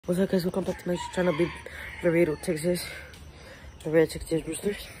What's up, guys? Welcome back to my channel, Big Laredo, Texas. Laredo, Texas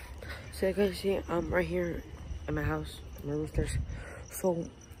Roosters. So, you guys see, I'm right here at my house, my roosters. So,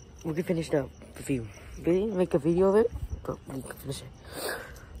 we can finish the review. We didn't make a video of it, but we can finish it.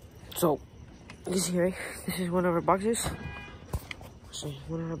 So, you see, right? This is one of our boxes. See,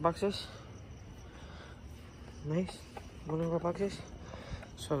 one of our boxes. Nice. One of our boxes.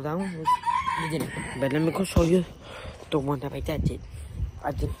 So, that one, we didn't. But let me go show you the one that my dad did.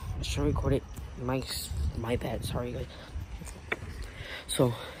 I should record it. My bad. Sorry, guys.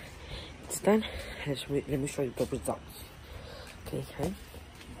 So it's done. Let me show you the results. Okay.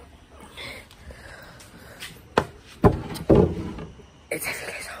 It's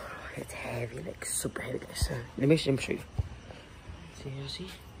heavy, guys. It's heavy, like super heavy, guys. Let me show you.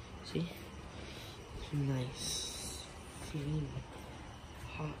 See? Nice. Feeling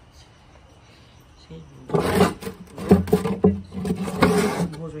hot. See?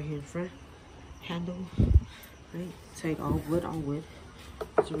 Holes right here in front, handle, right? It's like all wood.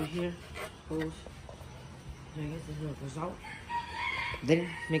 So right here, holes. I guess this is the result. Didn't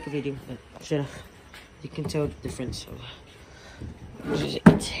make a video, but should have. You can tell the difference. So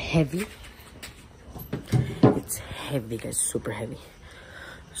it's heavy. It's heavy, guys. Super heavy.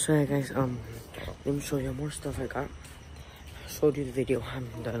 So yeah, guys. Let me show you more stuff I got. I showed you the video.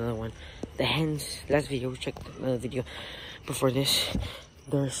 The another one. The hens. Last video. Check the video before this.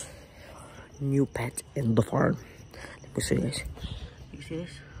 There's new pet in the farm. Let me show you guys. You see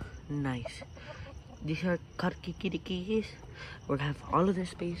this? Nice. These are kitties. We're gonna have all of this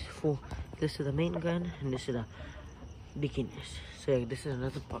space full. This is the main gun and this is the bikinis. So yeah, this is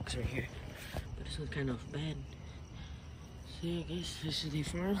another box right here. But this is kind of bad. So yeah, guys, this is the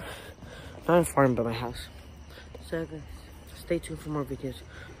farm. Not a farm, but my house. So yeah, guys, stay tuned for more videos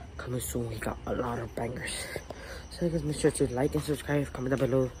coming soon. We got a lot of bangers. So guys, make sure to like and subscribe, comment down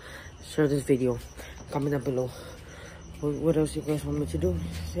below, share this video, comment down below what else you guys want me to do.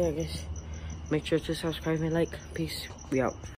 So yeah, guys, make sure to subscribe and like. Peace. We out.